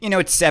You know,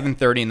 it's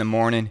 7:30 in the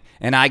morning,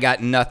 and I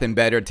got nothing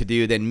better to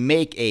do than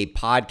make a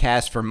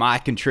podcast for my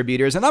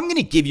contributors, and I'm going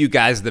to give you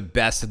guys the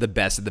best of the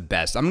best of the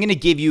best. I'm going to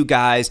give you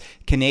guys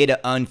Kaneda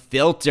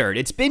Unfiltered.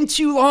 It's been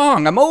too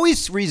long. I'm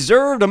always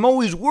reserved. I'm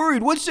always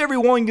worried. What's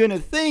everyone going to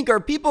think? Are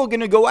people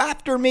going to go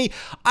after me?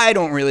 I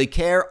don't really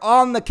care.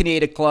 On the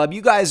Kaneda Club,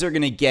 you guys are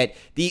going to get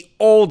the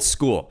old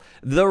school,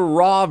 the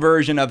raw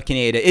version of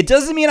Kaneda. It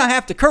doesn't mean I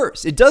have to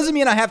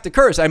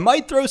curse. I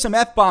might throw some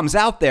F-bombs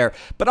out there,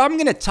 but I'm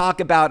going to talk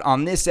about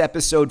on this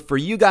episode for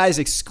you guys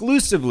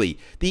exclusively,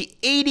 the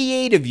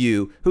 88 of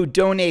you who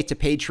donate to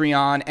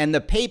Patreon and the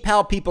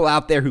PayPal people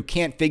out there who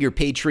can't figure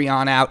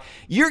Patreon out.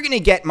 You're going to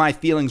get my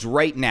feelings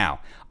right now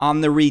on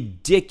the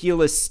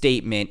ridiculous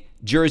statement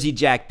Jersey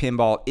Jack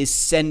Pinball is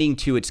sending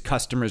to its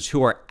customers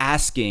who are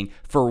asking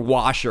for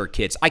washer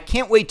kits. I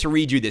can't wait to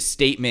read you this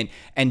statement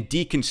and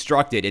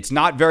deconstruct it. It's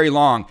not very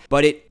long,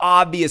 but it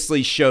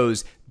obviously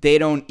shows they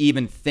don't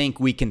even think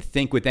we can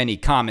think with any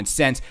common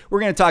sense. We're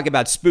going to talk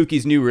about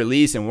Spooky's new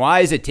release and why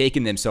is it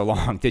taking them so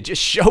long to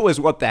just show us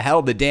what the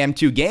hell the damn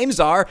two games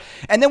are.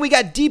 And then we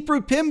got Deep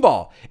Root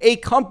Pinball, a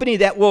company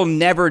that will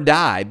never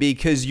die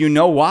because you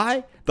know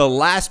why? The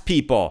last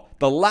people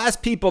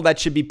that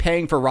should be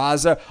paying for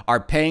Raza are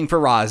paying for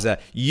Raza.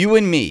 You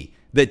and me,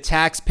 the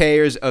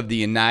taxpayers of the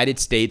United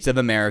States of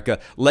America.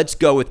 Let's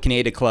go with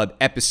Kaneda Club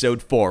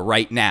episode 4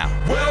 right now.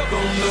 Welcome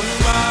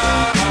to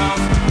my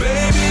house,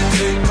 baby,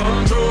 take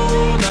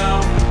control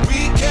now.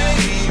 We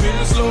can't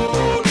even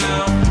slow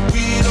down.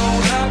 We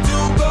don't have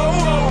to go a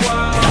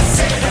while.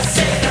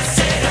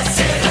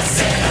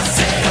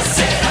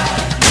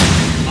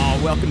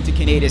 Oh, welcome to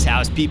Kaneda's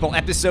house, people.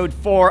 Episode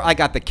 4. I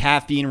got the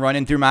caffeine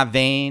running through my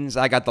veins.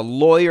 I got the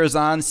lawyers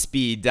on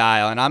speed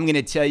dial, and I'm going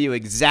to tell you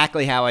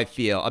exactly how I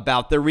feel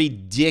about the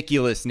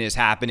ridiculousness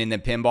happening in the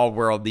pinball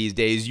world these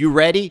days. You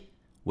ready?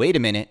 Wait a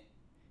minute.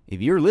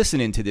 If you're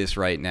listening to this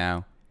right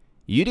now,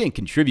 you didn't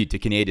contribute to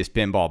Kaneda's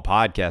Pinball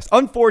Podcast.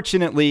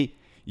 Unfortunately,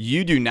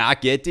 you do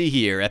not get to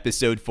hear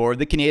episode 4 of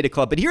the Kaneda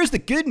Club. But here's the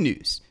good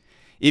news.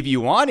 If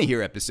you want to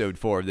hear episode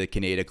 4 of the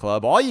Kaneda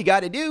Club, all you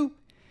got to do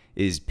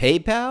is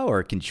PayPal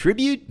or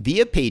contribute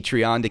via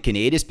Patreon to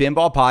Kaneda's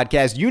Pinball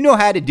Podcast. You know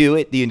how to do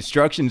it. The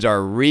instructions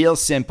are real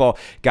simple.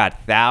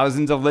 Got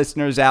thousands of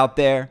listeners out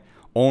there.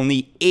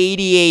 Only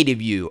 88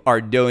 of you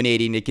are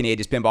donating to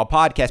Kaneda's Pinball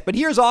Podcast. But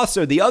here's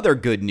also the other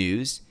good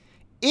news.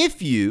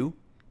 If you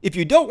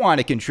don't want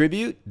to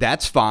contribute,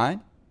 that's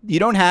fine. You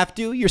don't have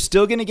to. You're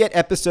still going to get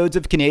episodes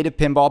of Kaneda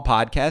Pinball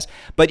Podcast,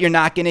 but you're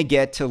not going to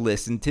get to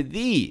listen to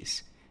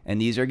these. And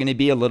these are going to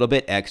be a little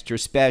bit extra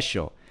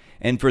special.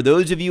 And for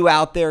those of you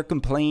out there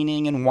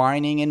complaining and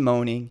whining and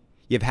moaning,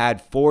 you've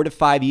had 4 to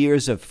 5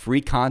 years of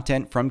free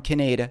content from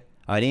Kaneda.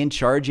 I didn't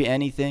charge you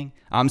anything.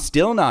 I'm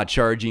still not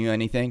charging you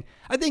anything.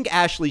 I think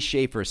Ashley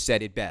Schaefer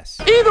said it best.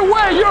 Either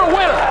way, you're a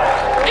winner.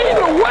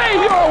 Either way,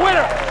 you're a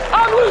winner.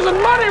 I'm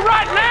losing money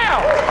right now.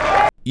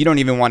 You don't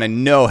even want to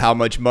know how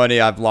much money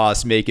I've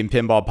lost making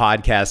pinball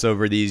podcasts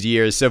over these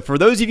years. So for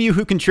those of you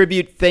who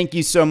contribute, thank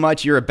you so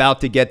much. You're about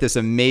to get this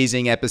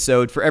amazing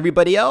episode. For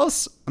everybody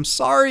else, I'm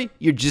sorry.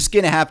 You're just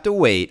going to have to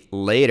wait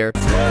later.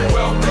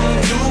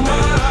 Welcome to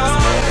my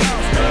house.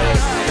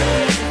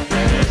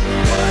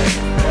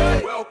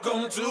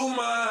 Welcome to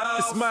my house.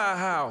 It's my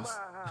house.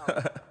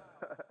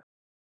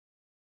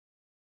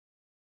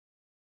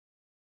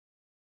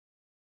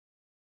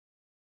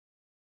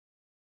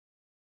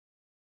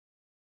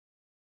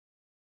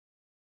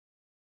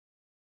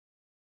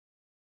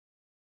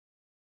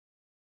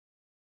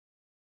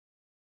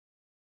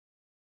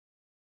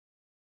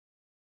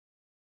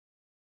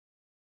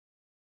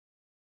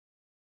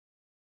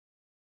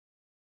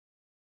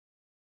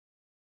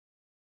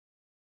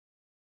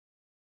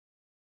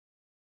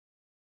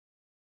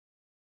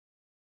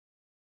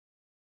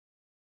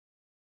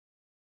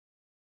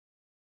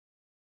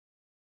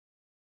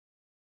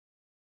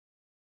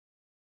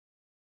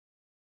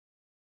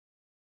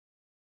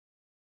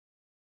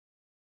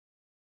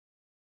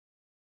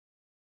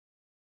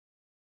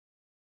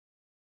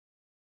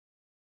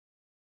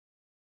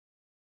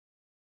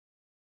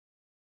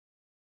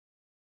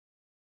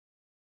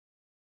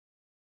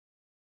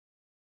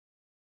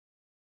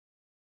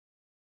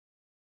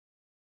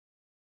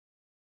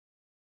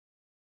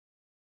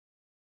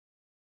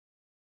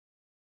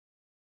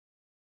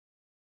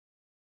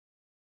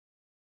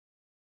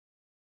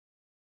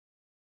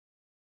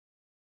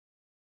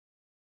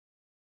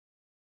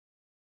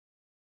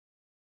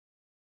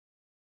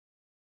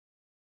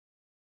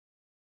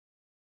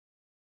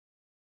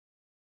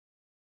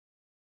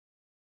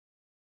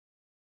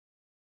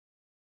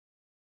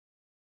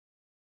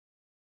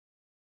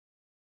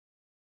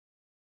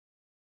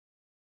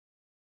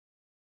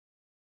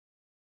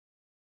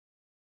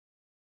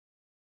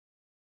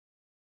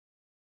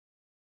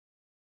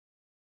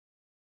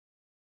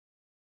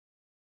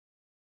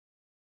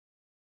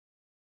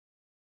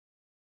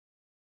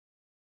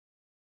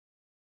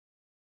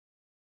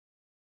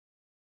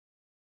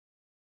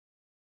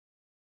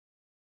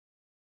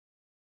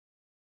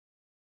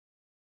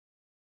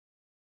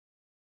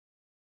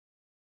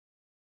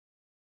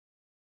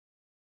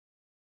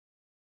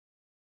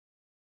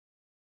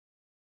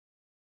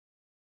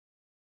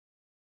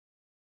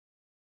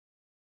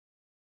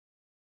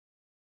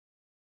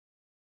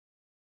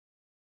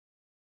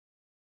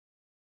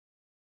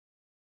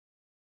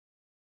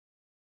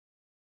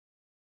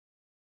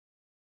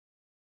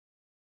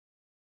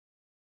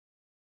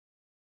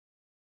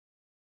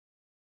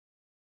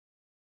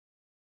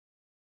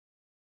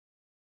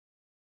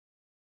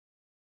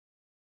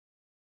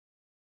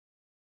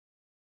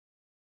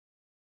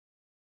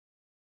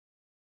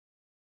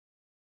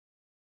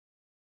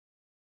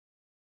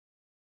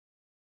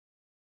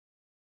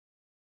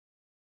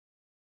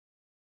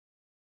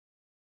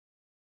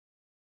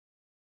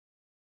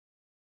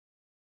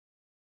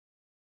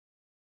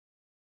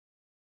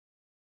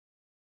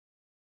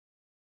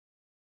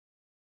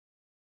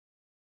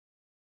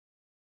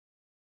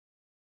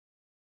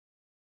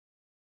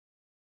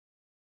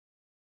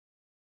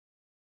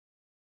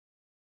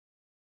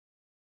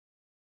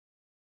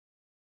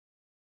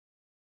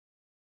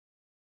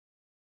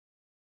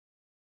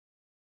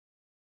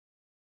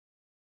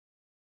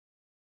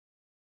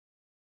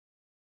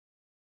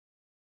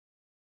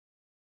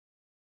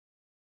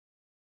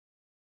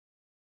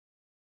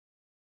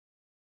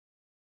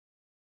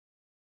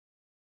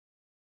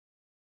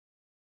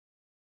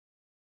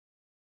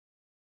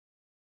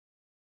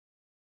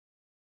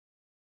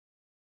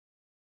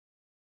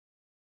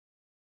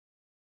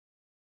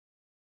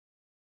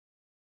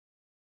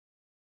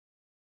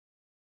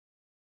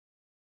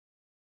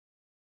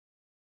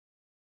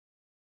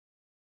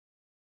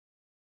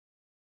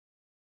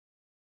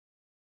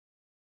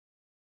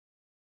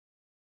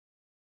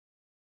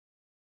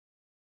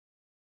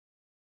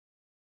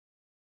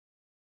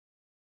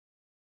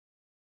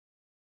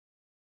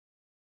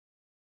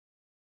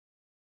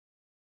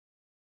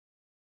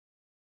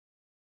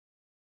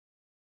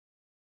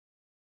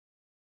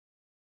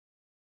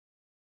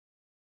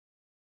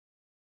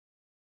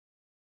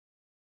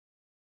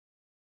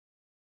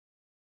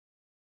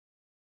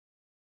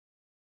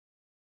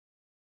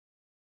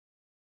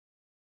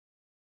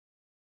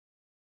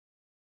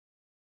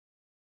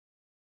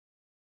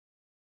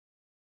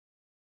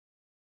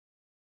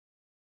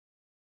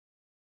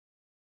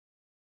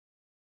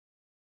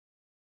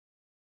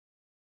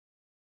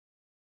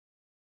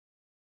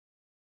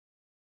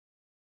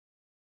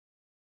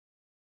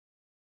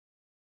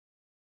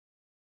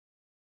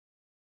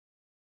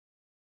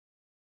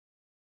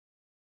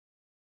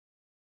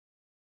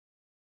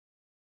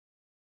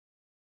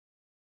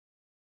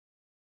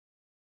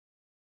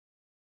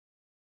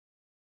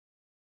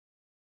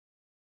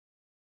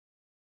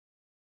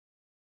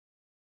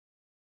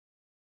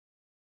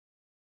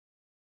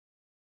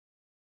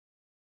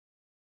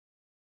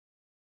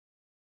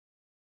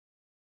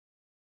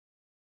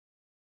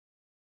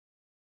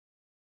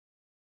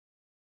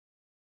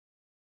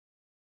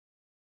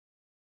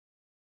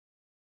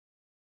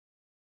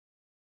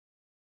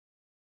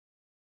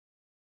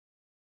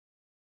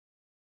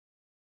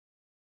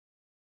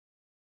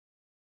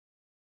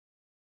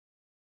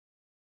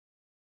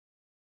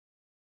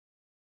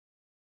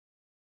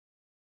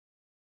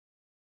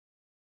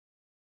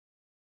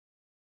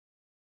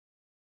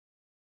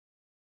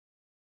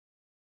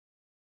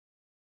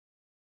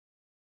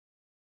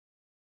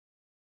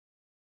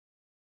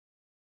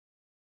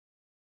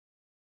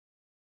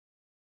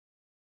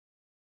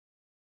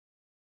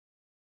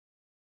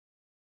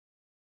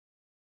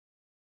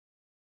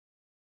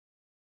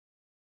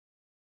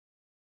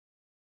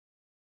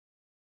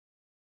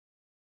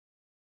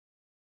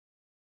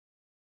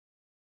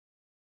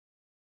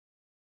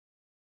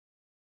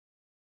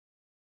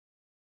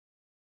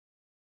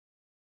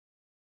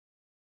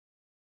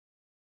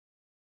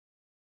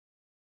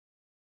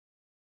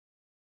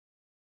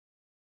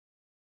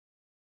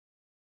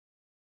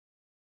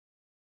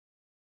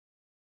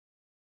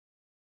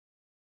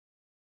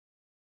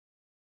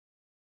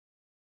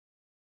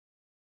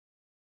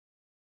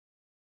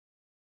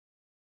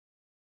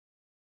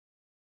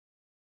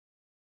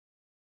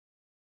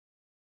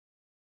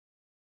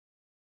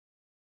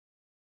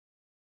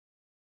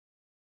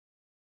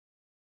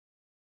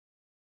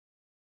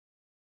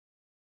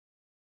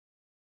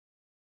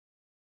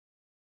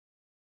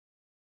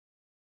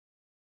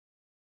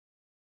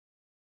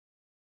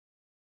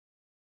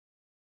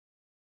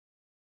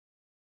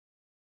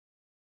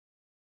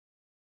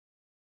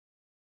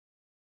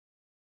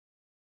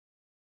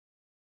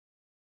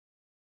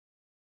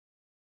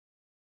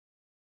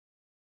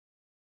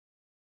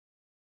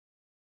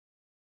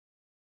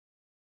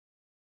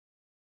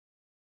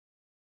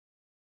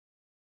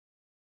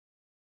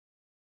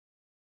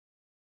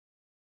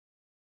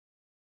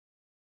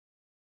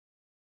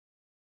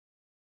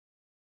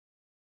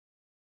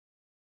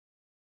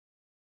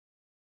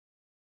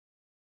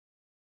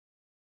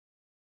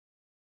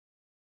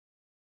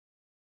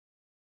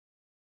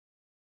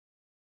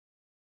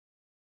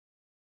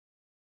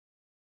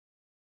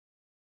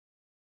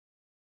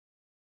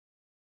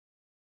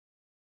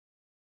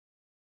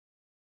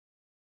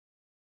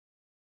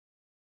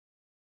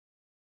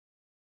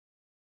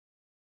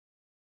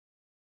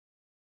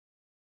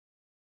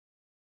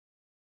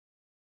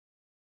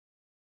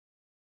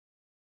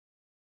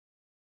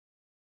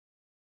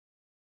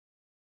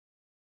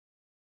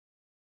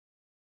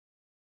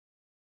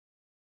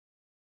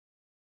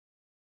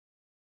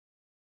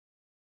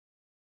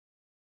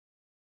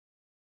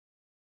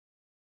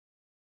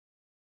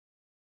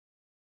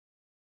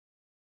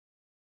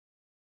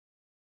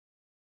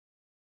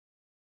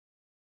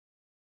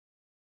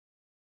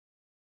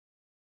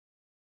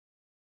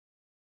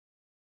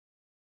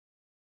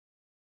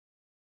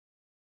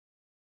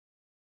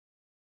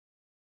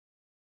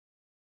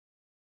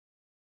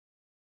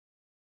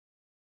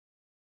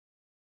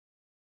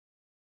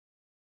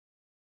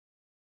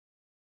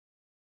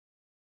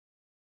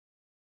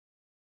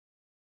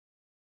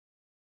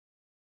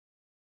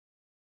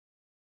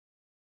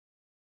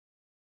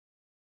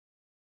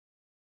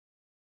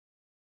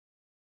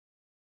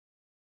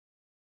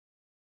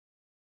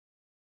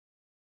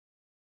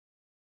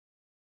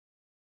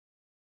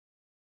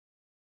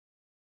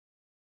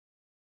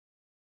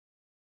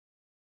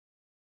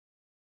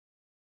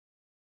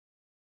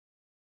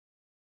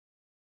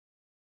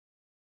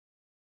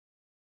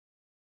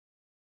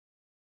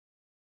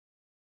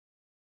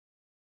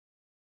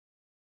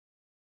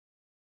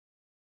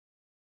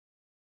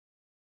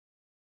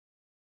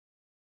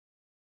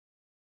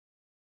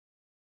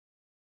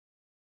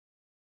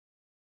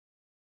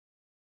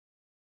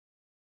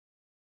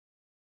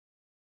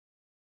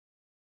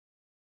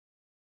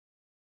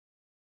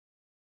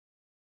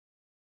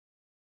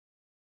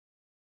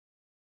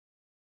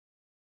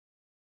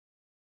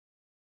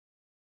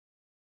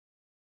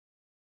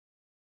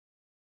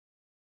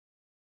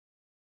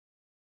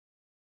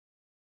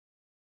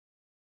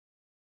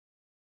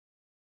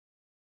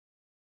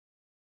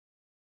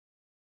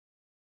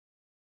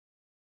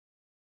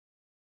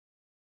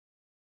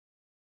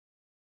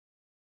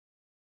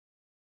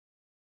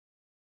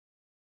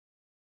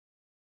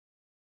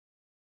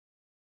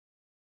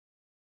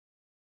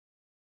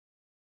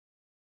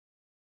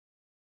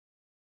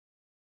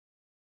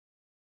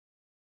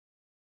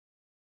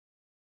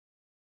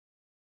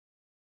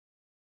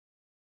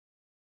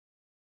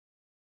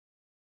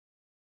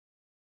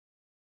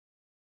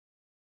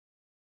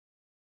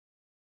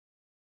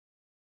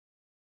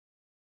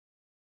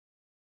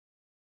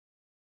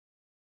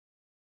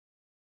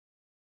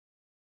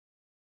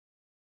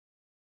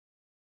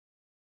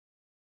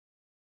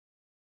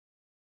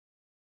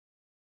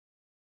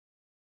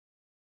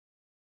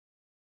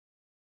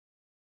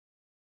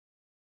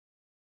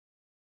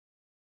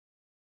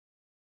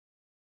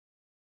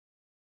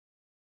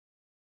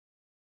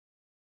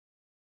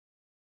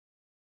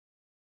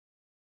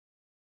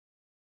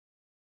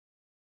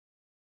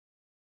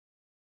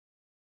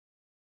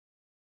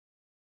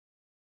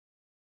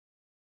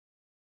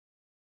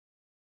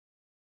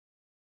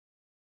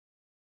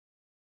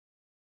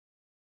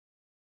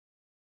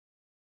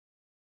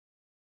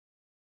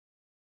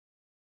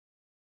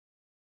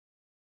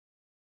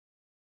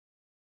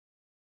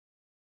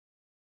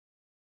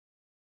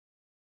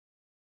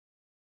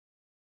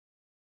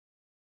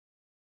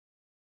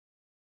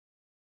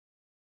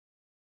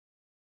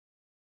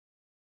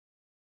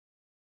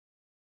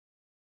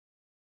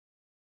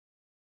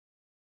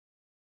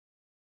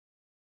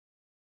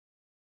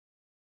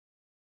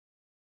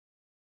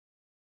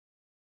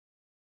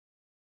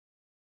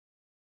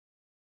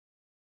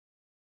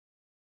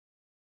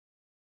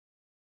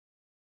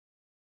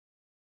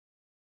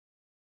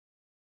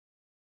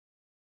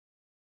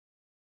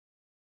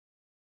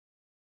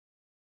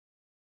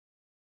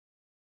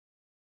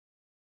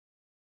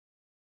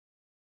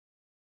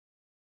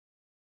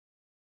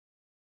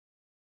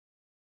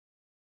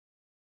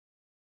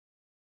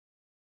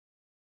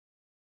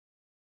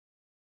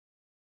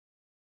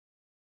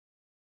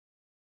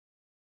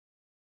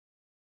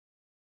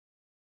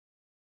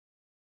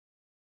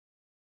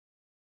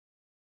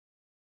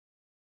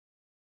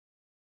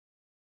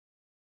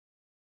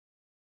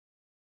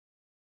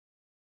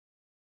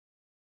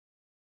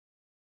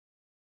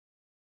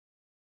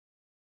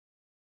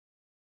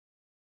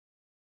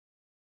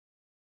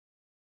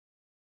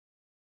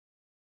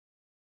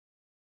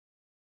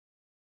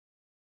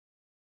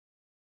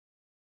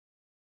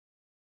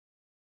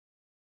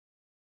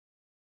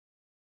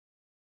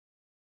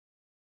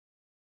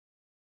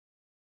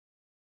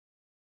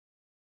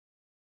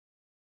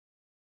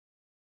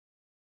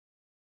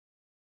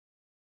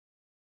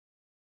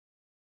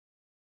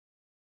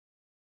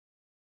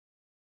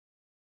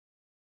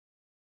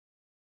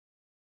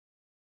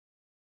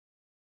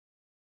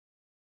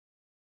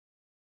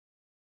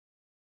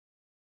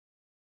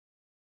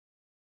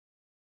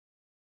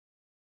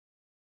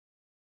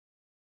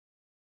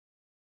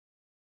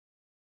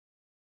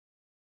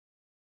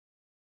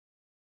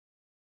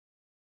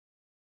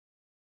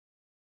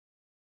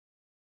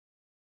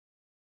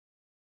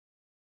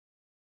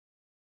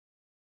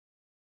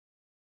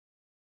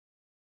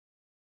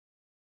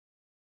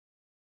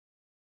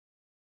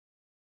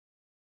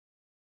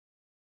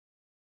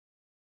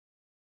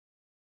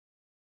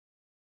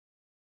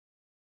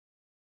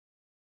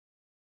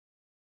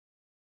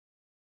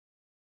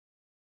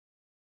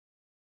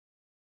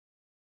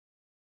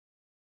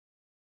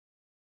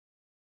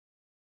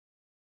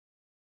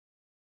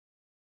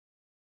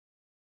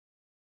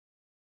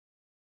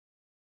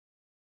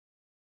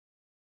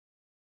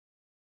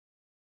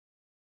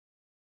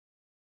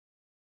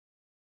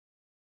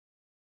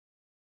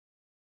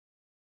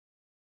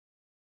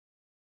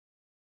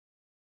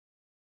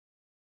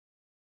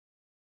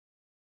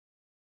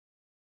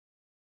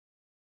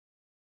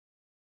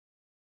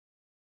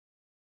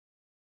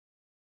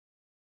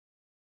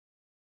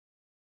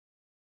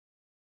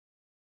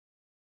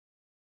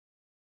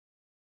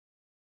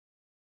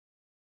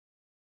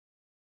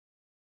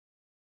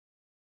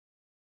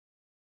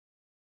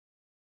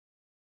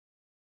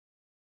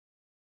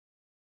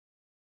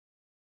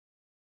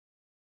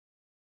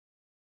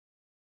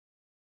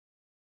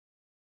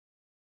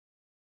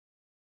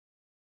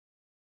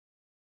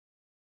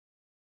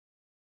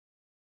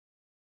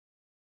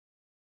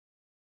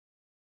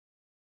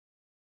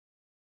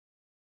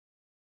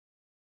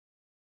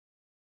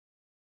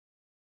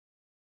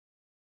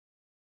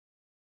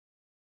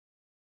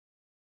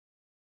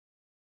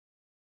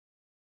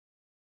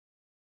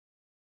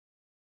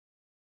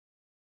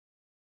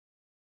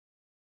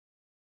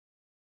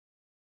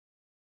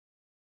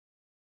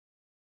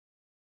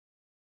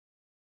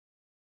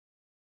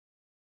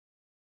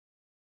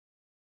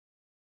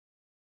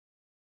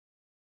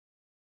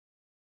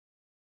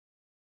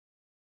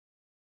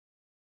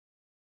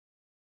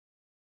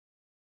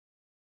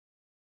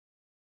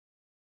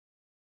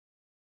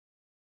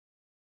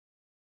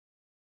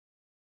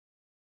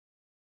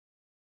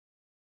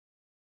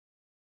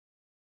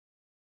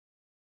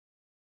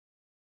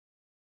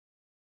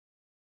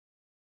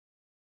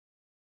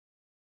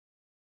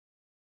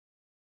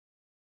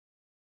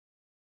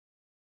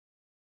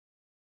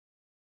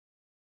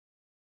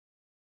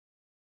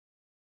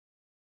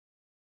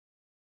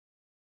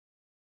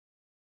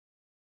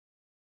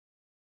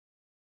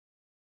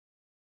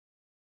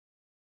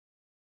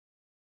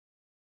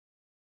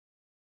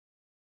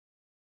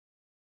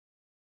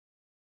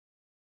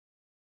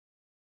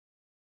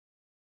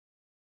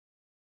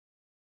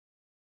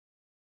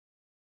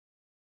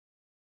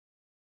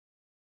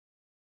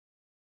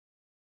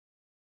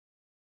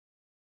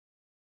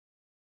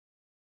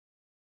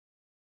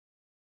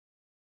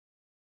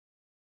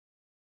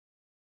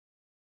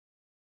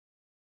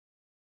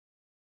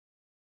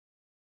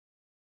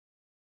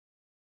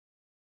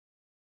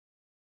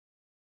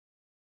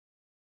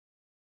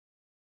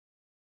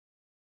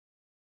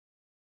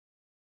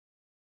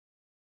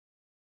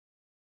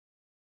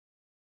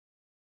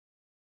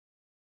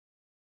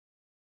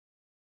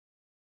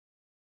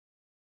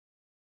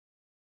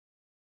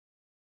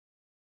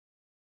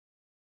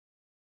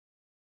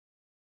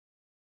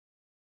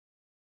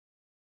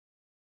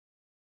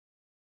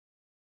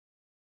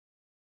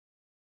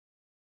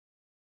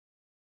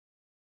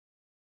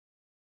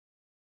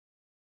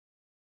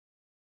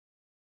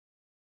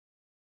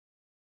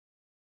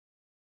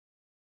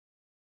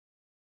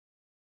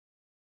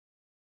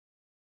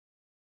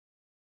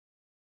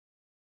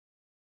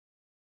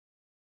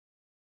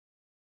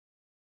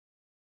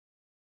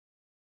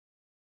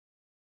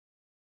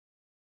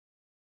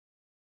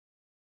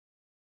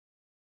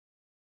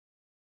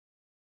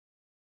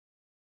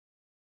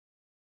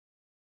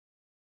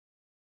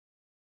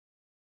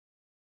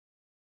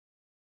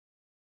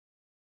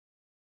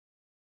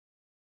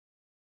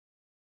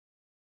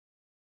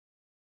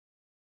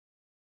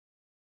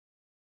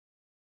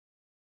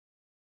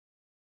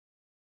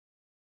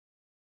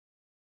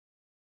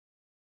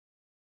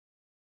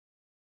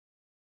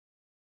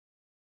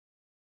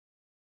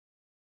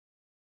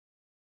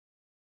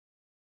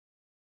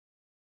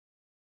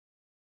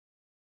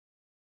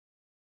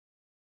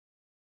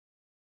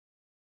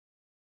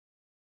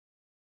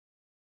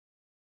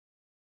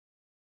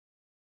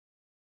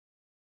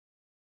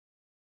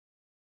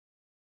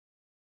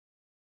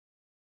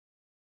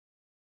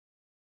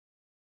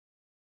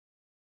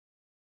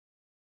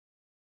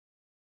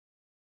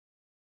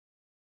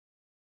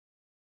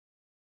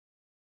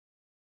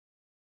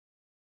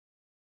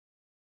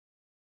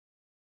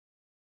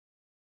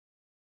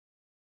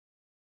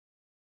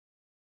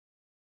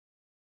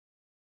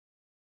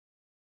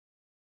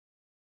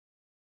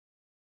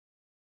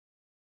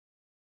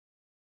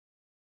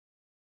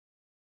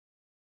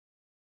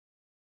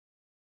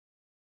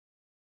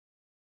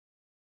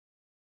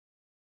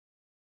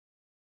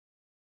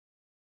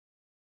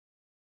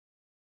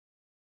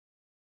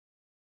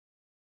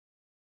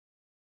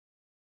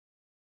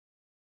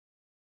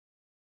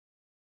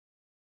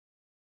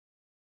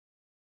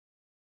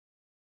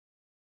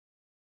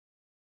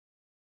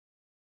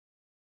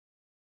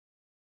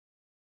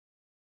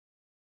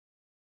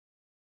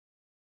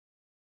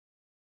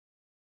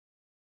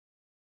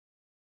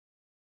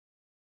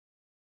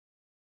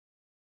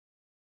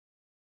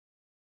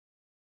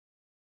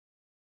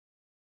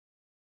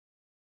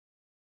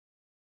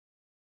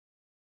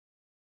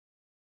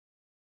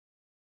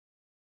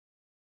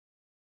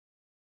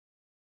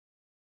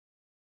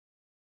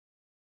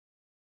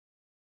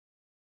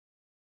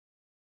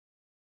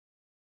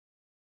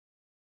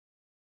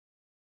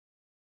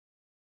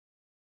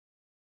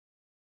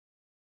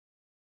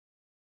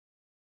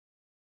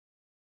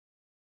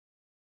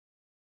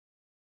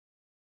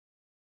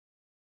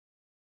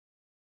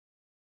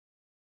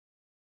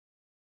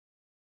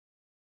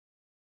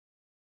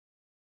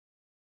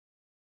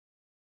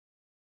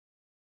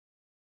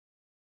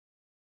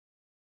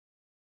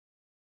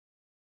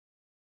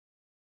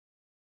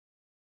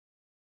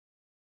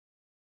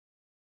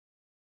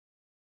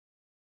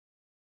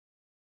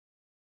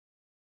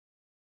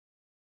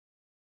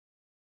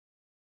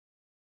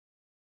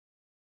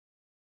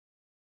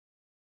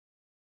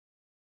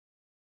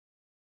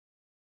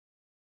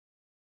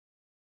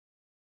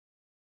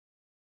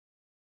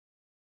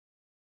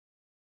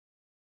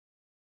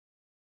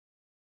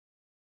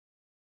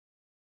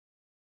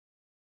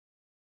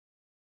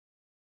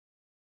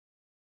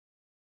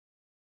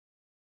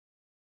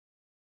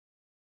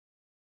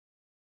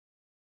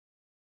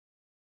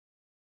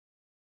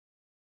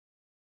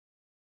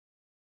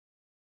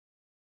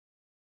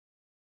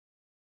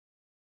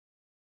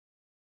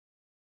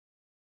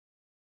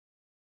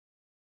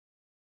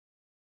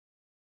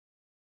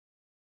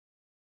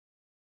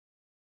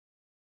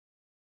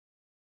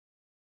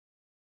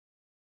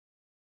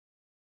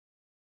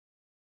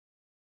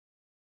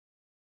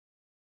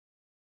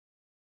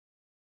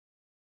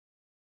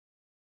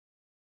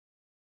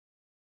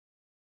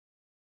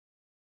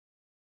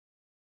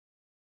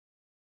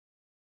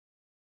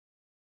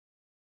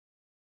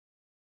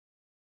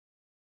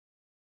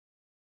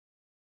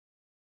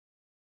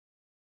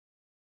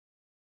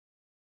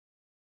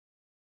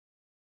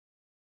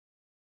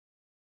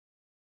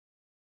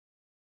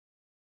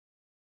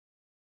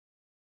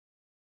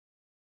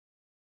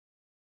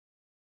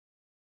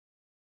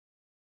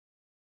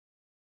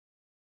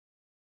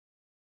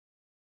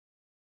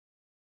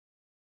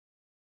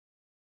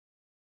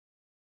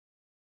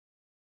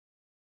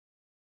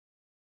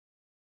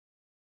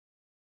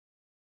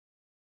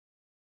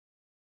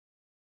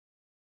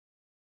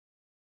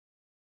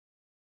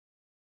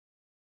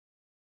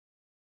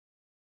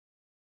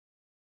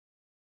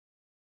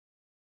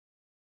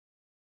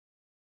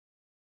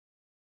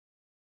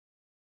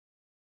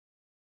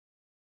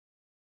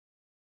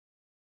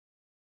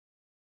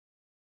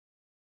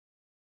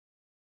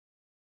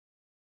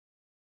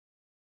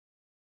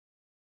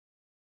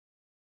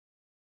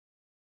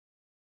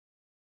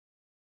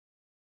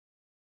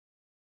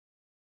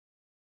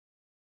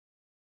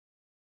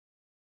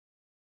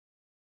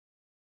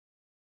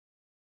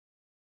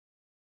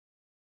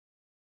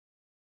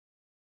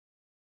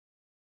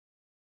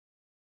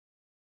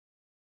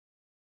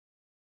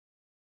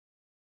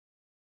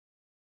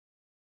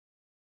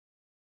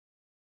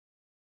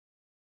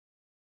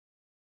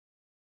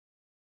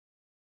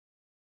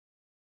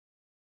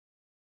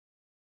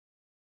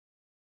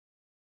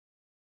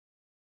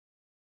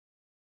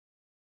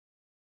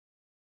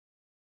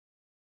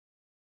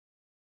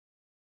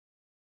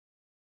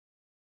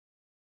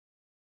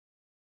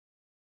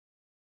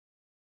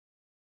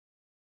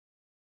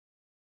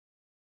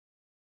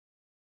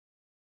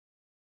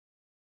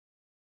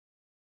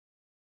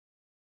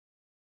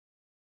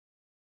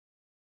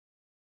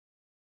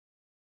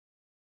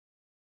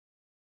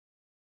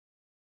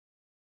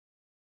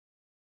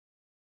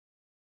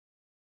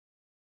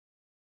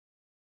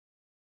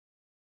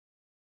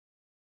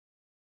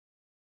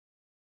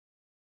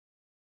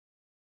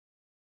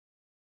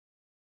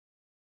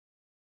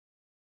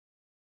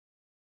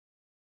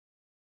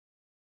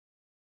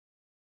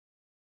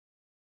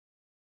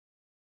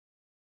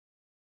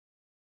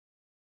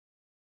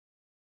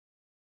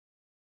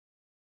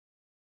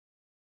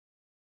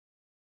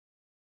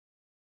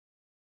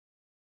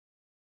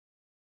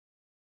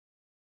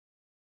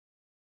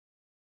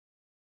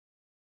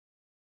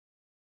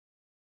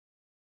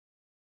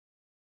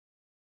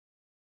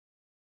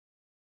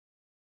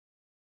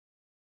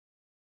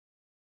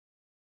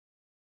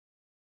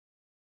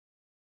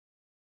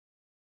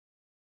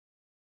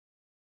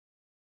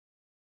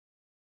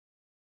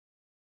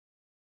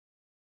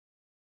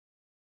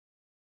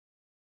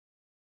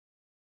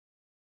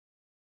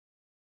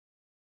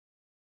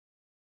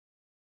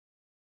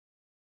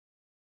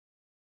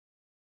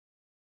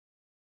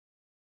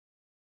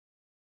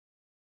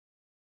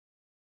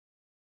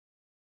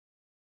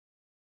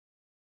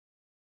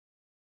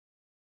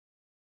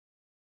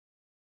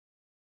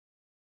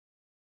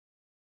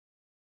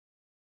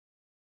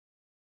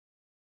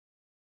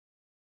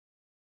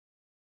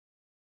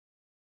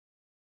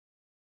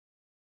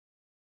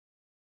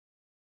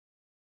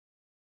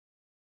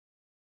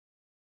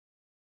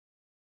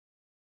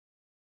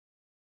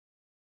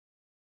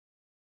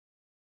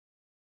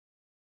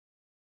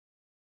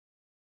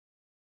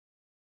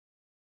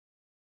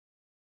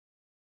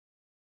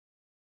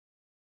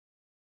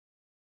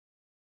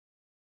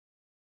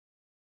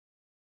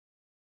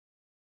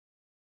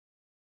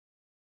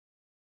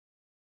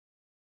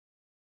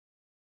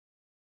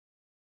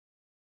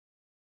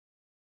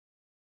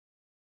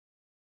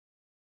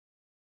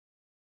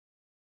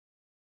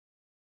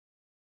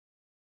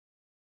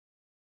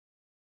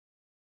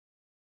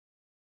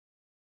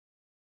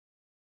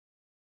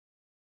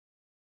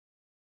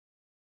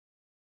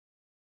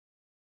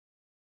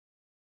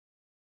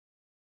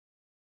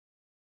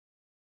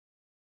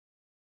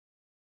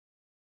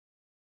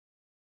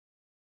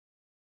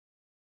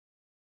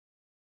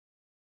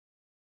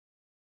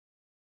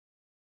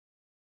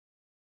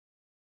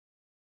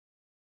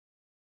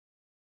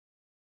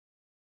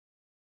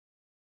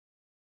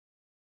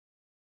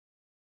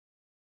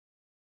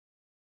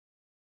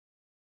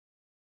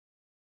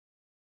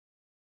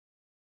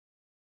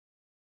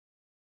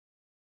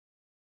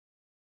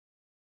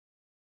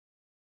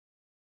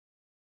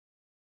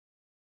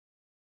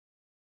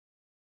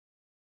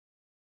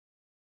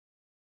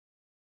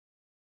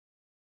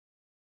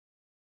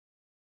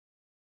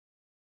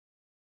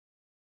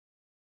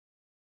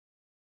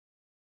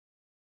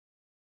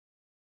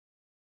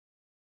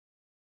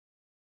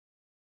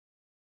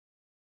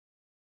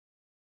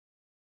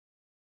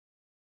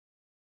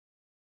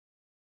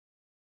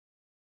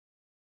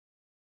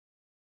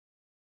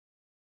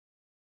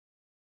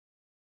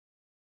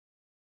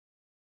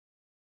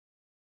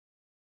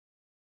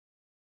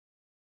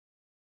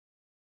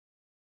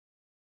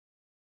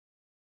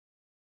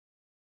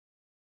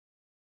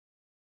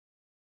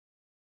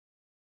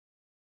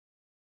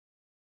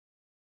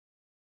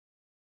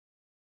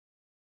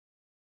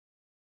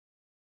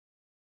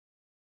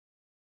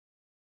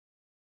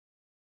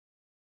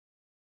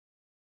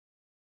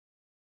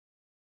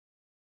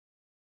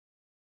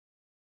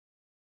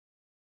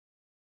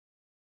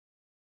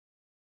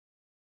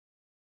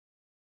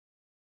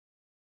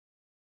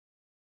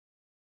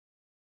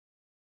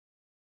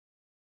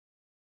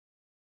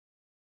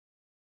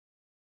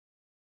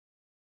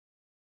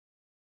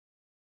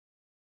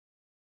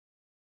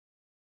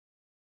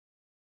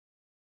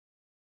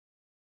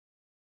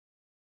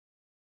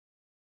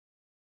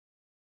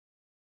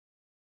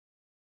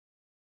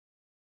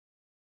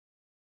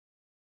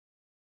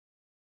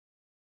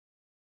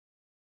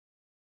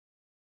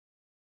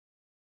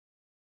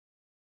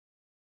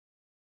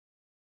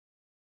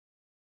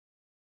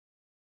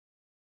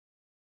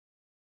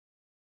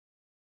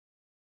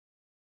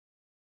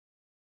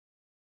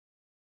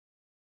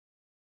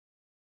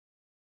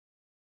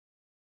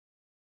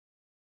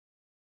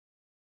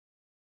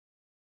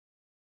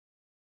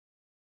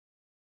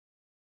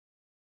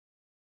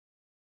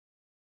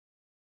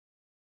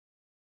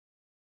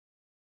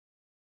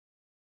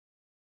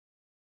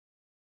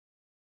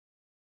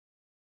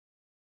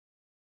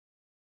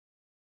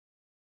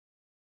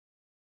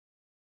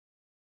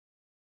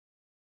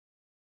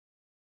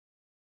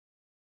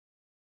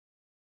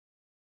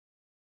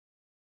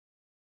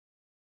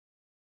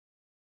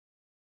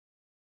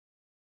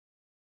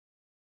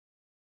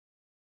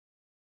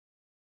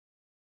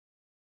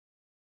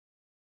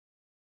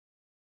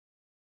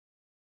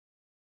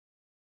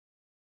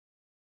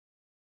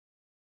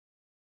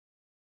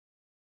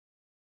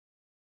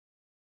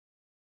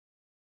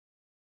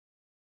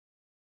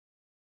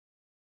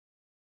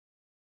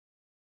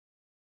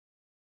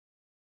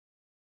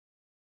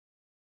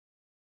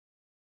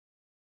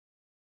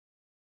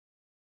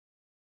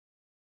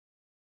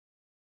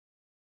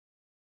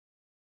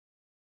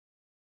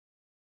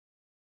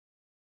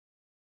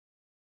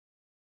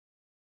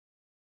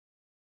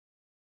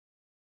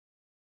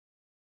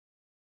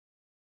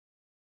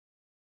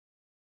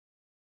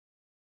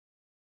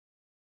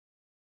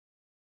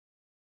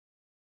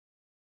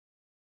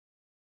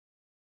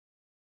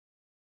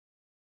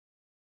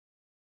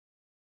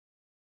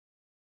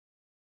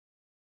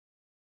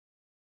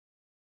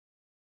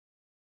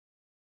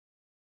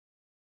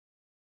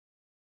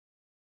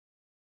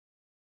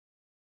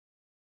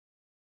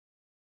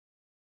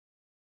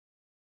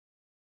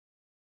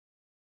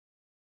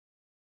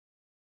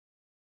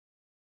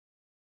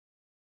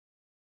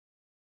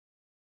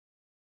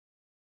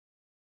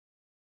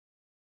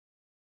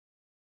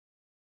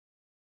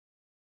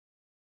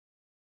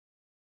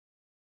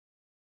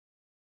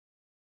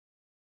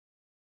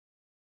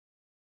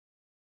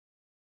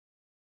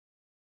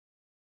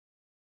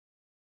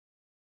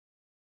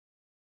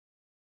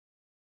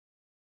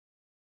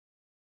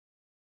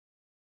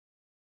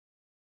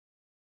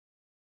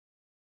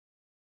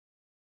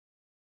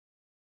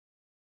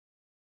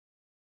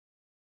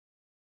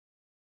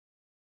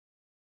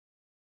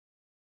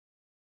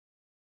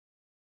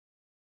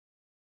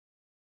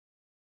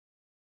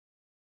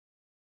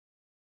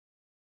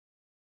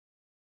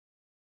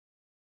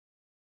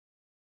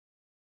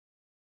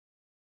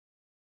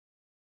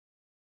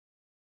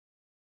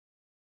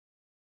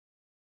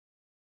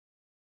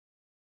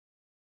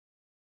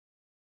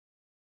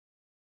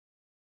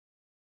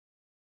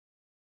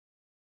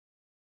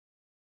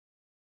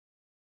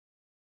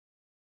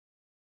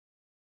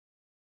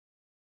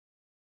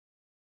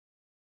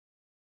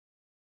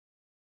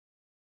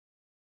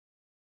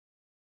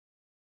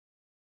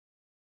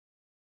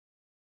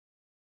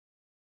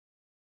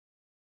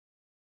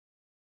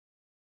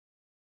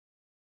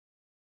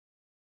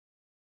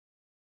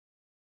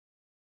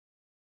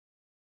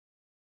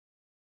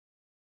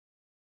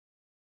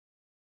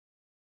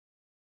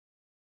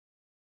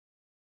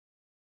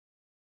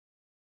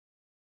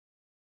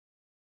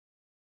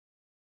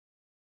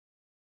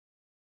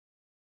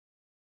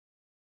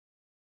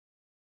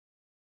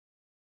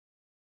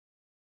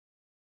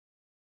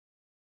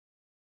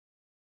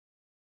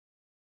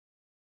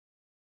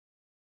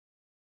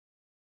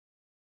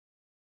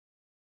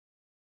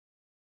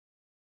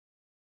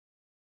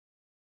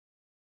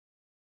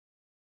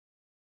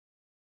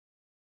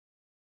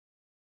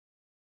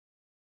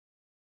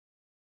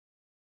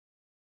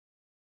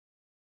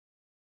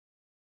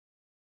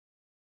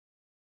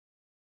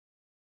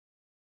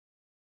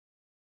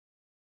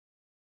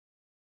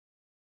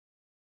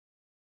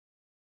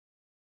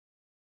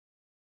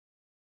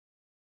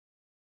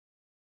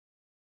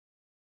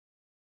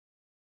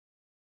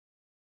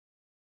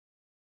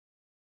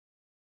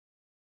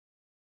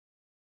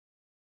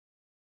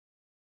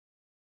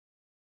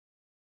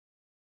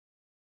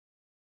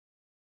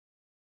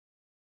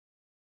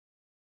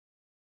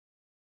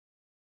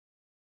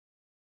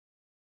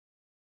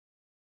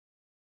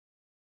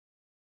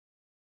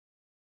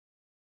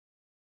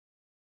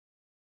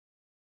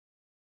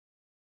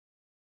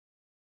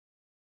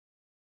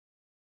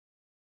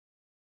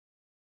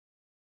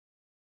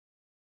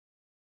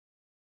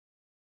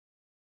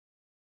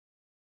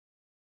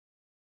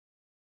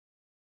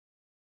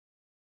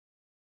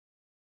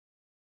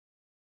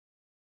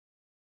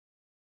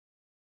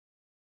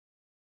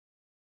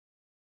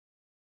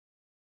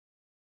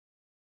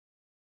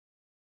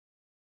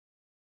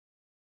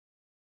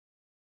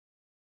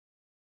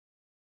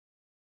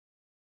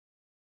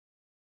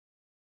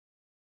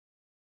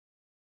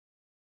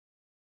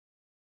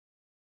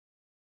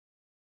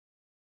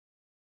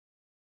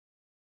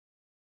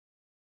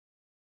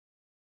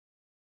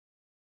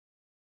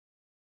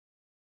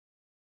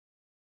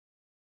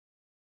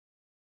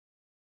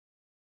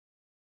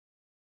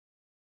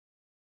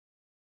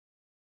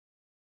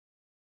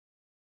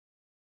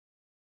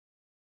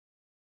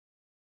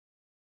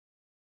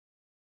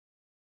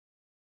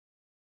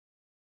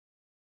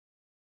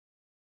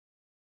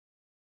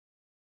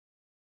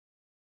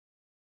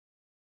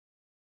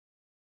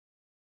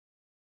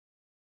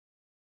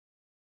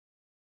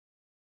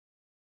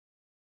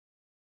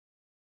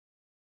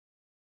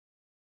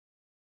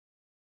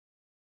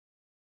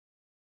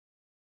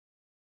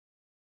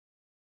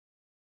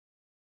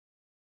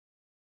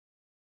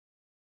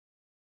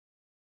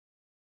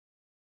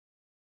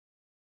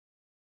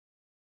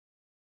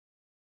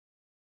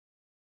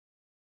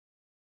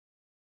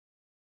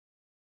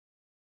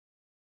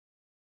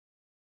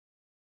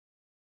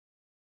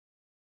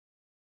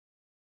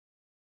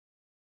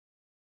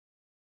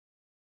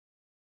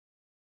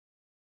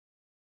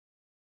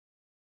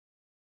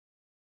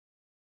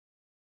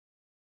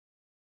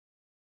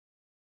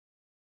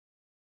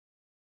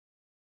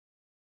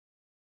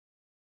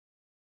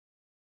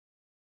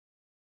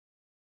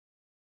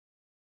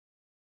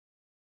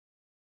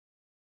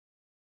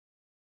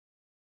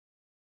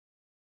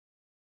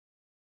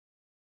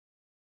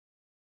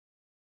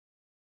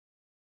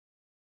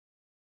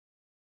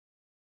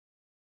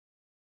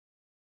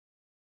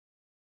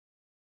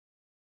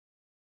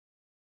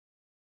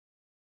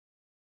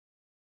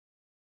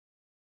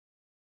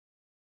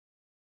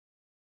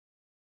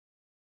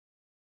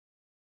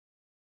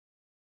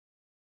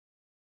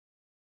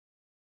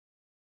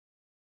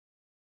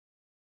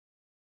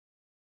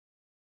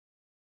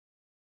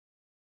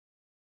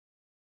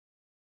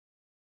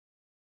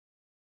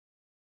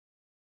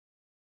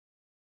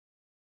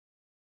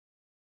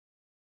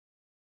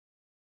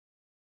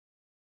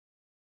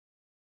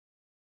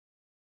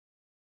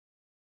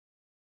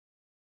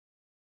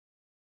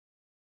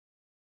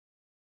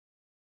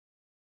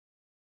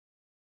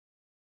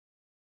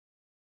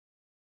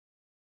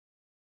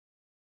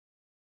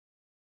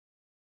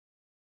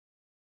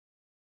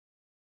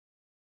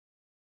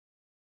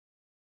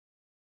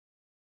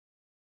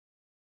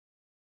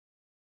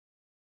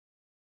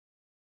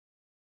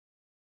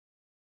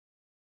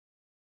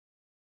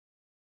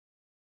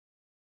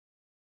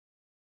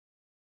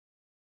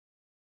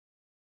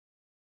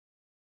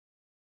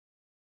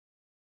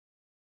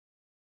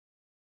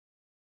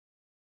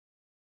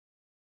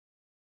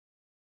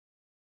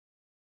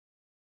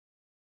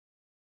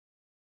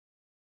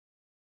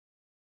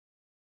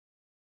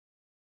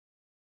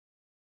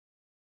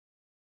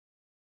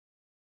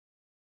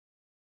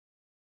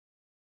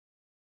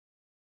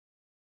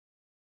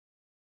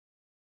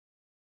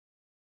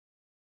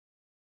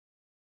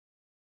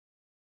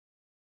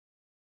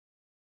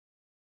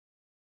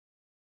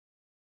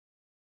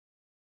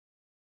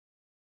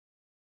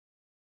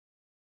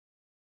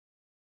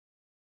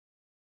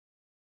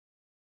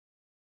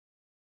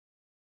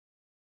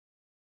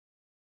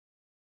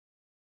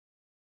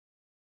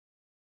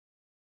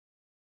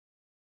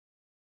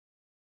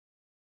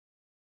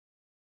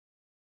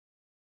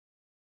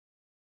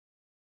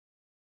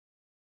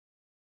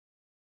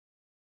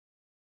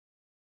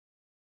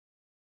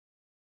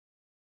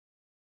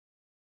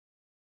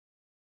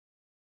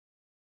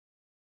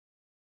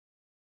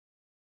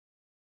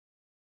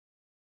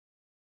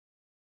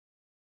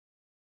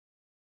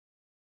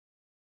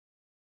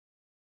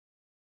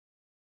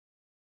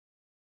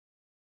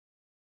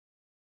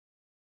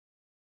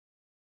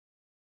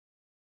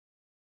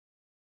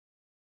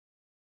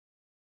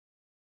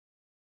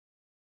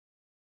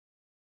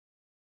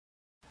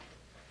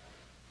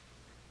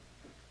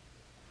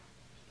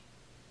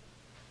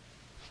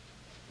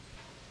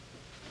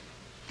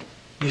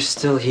 You're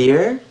still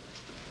here?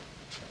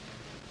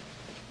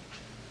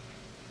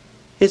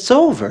 It's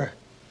over.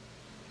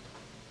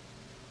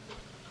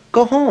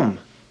 Go home.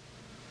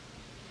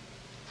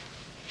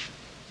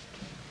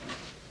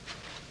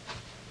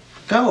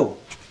 Go.